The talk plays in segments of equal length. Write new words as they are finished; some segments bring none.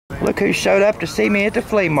Look who showed up to see me at the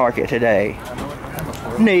flea market today.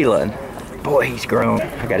 Nealon. Boy, he's grown.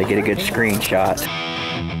 I gotta get a good screenshot.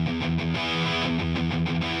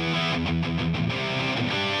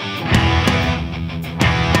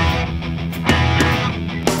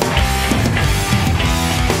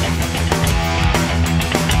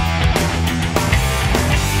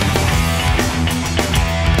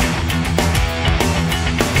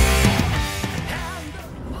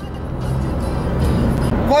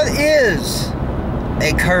 What is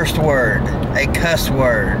a cursed word, a cuss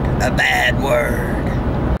word, a bad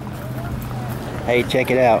word? Hey, check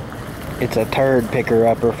it out. It's a turd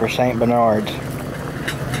picker-upper for St. Bernard's.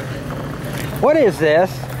 What is this?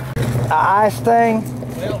 An ice thing?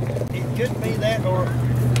 Well, it could be that, or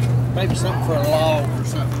maybe something for a log or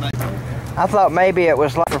something. I thought maybe it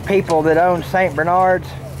was like for people that own St. Bernard's,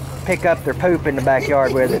 pick up their poop in the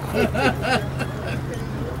backyard with it.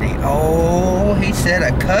 Oh, he said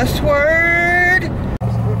a cuss word?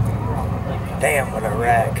 Damn, what a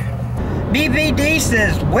wreck. BBD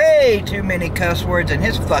says way too many cuss words in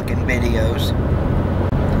his fucking videos.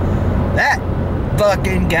 That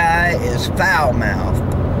fucking guy is foul-mouthed.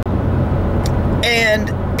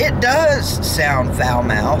 And it does sound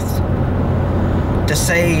foul-mouthed to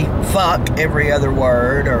say fuck every other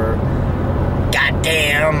word, or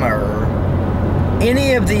goddamn, or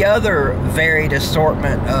any of the other varied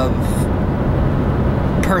assortment of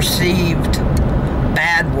perceived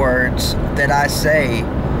bad words that I say,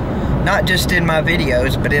 not just in my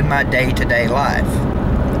videos, but in my day-to-day life.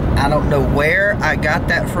 I don't know where I got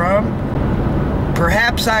that from.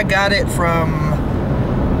 Perhaps I got it from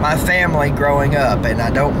my family growing up, and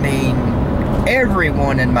I don't mean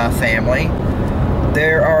everyone in my family.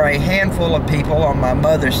 There are a handful of people on my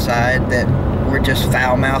mother's side that were just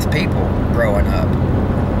foul-mouthed people growing up.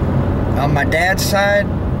 On my dad's side,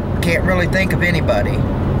 can't really think of anybody.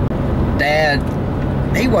 Dad,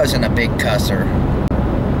 he wasn't a big cusser.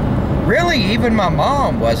 Really, even my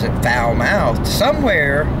mom wasn't foul-mouthed.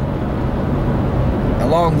 Somewhere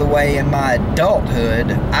along the way in my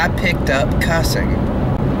adulthood, I picked up cussing.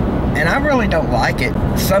 And I really don't like it.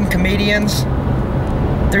 Some comedians,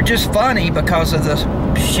 they're just funny because of the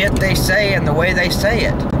shit they say and the way they say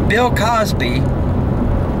it. Bill Cosby,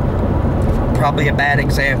 probably a bad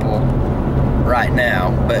example right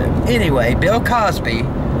now, but anyway, Bill Cosby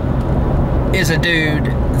is a dude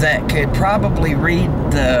that could probably read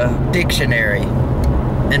the dictionary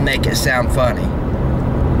and make it sound funny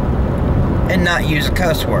and not use a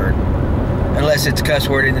cuss word, unless it's a cuss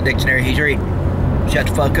word in the dictionary he's reading. Shut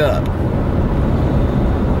the fuck up.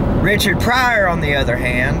 Richard Pryor, on the other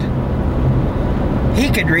hand,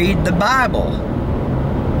 he could read the Bible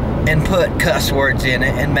and put cuss words in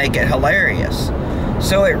it and make it hilarious.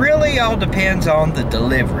 So it really all depends on the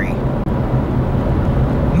delivery.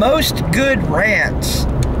 Most good rants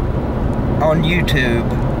on YouTube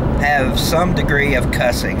have some degree of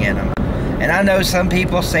cussing in them. And I know some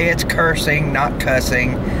people say it's cursing, not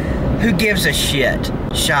cussing. Who gives a shit?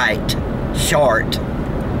 Shite. Short.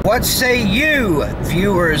 What say you,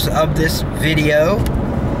 viewers of this video,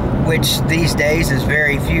 which these days is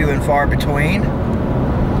very few and far between?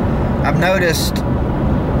 I've noticed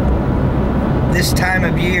this time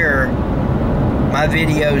of year, my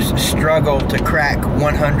videos struggle to crack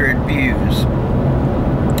 100 views.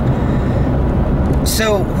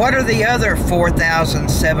 So what are the other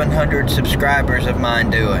 4,700 subscribers of mine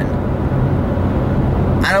doing?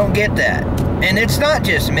 I don't get that. And it's not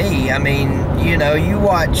just me. I mean, you know, you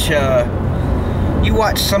watch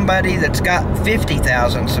somebody that's got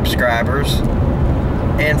 50,000 subscribers,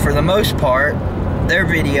 and for the most part, their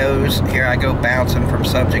videos, here I go bouncing from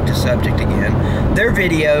subject to subject again, their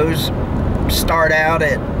videos start out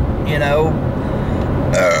at, you know,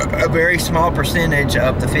 a very small percentage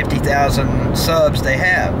of the 50,000 subs they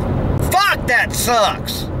have. Fuck, that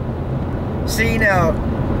sucks! See, now,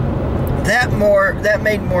 that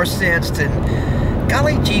made more sense than,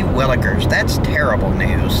 golly gee willikers, that's terrible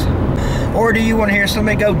news. Or do you want to hear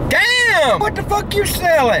somebody go, damn, what the fuck you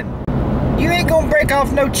selling? You ain't gonna break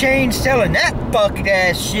off no chain selling that fucking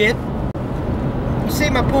ass shit. You see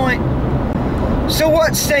my point? So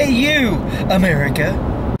what say you, America?